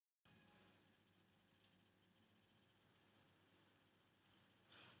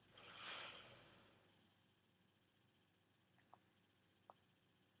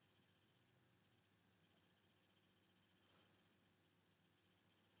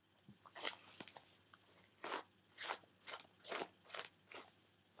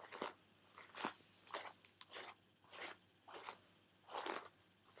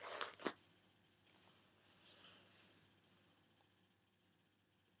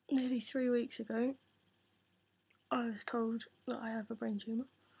Nearly 3 weeks ago, I was told that I have a brain tumour.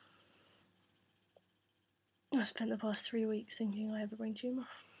 I spent the past 3 weeks thinking I have a brain tumour.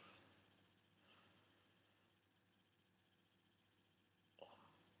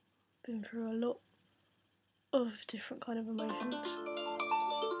 Been through a lot of different kind of emotions.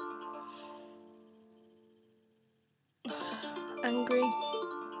 Angry,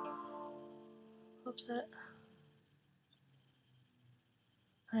 upset,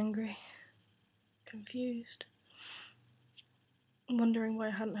 angry, confused, wondering why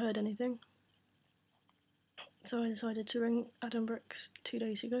I hadn't heard anything. So I decided to ring Adam Brooks 2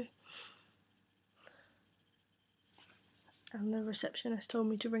 days ago. And the receptionist told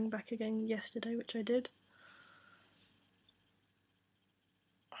me to ring back again yesterday, which I did.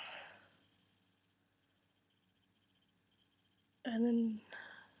 And then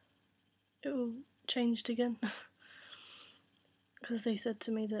it all changed again. Because they said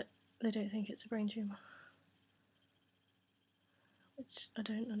to me that they don't think it's a brain tumour. Which I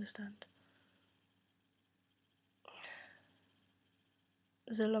don't understand.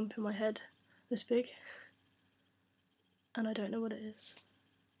 There's a lump in my head this big. And I don't know what it is.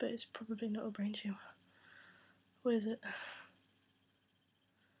 But it's probably not a brain tumour. What is it?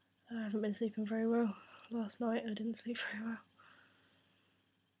 I haven't been sleeping very well. Last night I didn't sleep very well.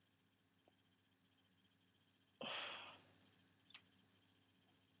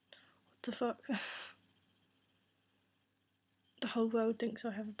 What the fuck? The whole world thinks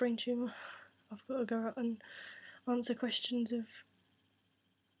I have a brain tumour. I've got to go out and answer questions of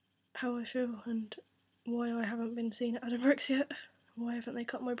how I feel and why I haven't been seen at Adam Brooks yet. Why haven't they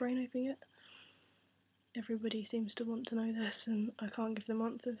cut my brain open yet? Everybody seems to want to know this and I can't give them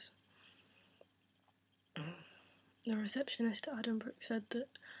answers. The receptionist at Adam Brooks said that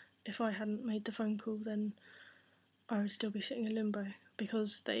if I hadn't made the phone call then I would still be sitting in limbo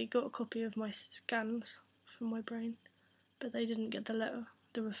because they got a copy of my scans from my brain but they didn't get the letter,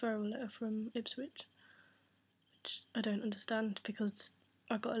 the referral letter from Ipswich, which I don't understand because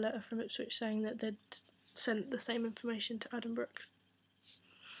I got a letter from Ipswich saying that they'd sent the same information to Adam Brooks,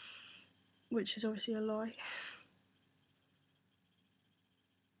 which is obviously a lie.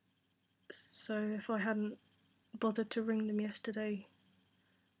 So if I hadn't bothered to ring them yesterday,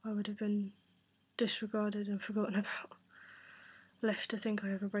 I would have been disregarded and forgotten about, left to think I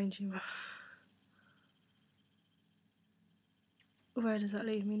have a brain tumour. Where does that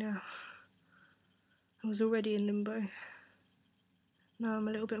leave me now? I was already in limbo. Now I'm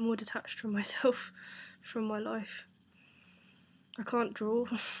a little bit more detached from myself, from my life. I can't draw,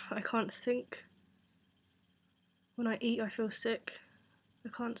 I can't think. When I eat I feel sick. I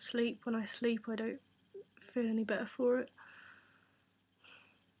can't sleep. When I sleep I don't feel any better for it.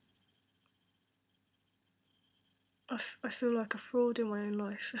 I feel like a fraud in my own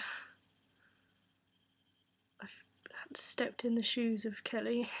life. I've stepped in the shoes of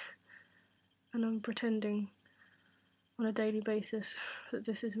Kelly and I'm pretending on a daily basis that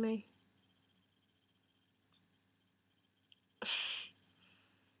this is me.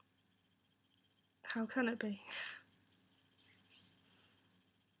 How can it be?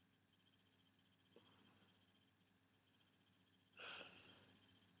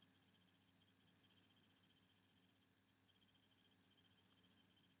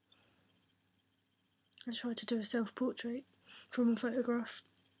 I tried to do a self-portrait from a photograph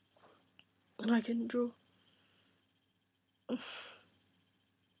and I couldn't draw. I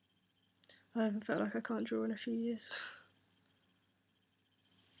haven't felt like I can't draw in a few years.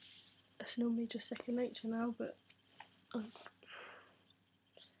 It's normally just second nature now, but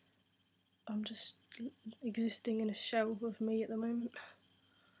I'm just existing in a shell of me at the moment.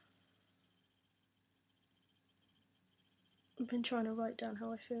 I've been trying to write down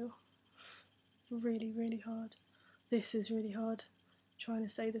how I feel. Really, really hard. This is really hard. Trying to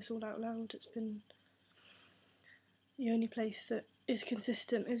say this all out loud. It's been the only place that is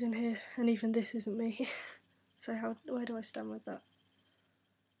consistent is in here, and even this isn't me. So where do I stand with that?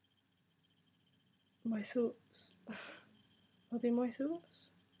 My thoughts. Are they my thoughts?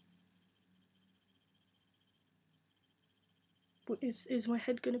 Is my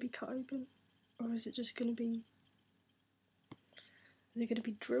head going to be cut open? Or is it just going to be... Is it going to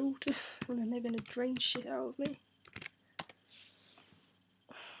be drilled? And then they're going to drain shit out of me?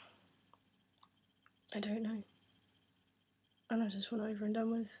 I don't know. And I just want over and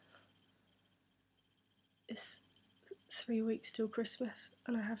done with. It's 3 weeks till Christmas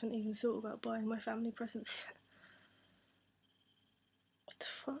and I haven't even thought about buying my family presents yet. What the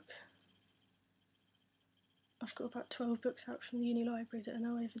fuck? I've got about 12 books out from the uni library that are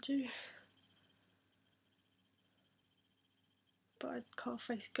now overdue. but I can't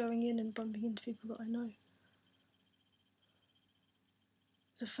face going in and bumping into people that I know.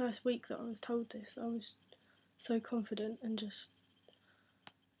 The first week that I was told this, I was so confident and just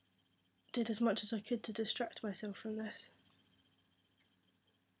did as much as I could to distract myself from this.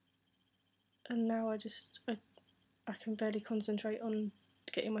 And now I can barely concentrate on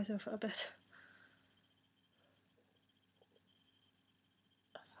getting myself out of bed.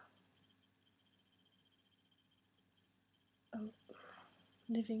 I'm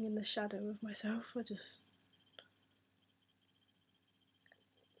living in the shadow of myself. I just...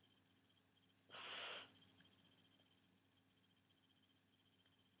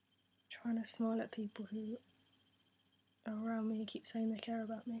 trying to smile at people who are around me and keep saying they care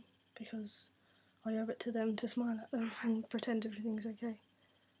about me, because I owe it to them to smile at them and pretend everything's okay.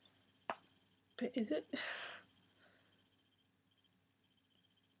 But is it?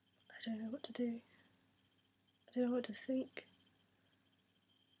 I don't know what to do. I don't know what to think.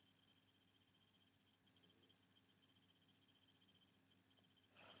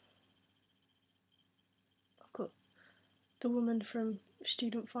 I've got the woman from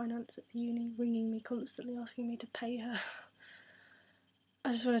student finance at the uni ringing me constantly, asking me to pay her.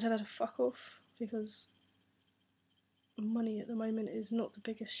 I just want to tell her to fuck off, because money at the moment is not the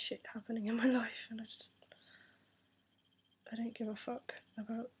biggest shit happening in my life, and I don't give a fuck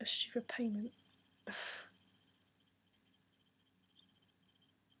about a stupid payment.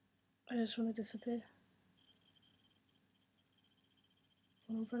 I just want to disappear.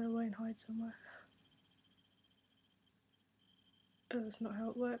 I want to run away and hide somewhere. But that's not how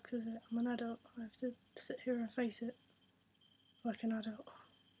it works, is it? I'm an adult. I have to sit here and face it like an adult.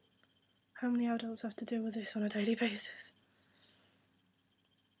 How many adults have to deal with this on a daily basis?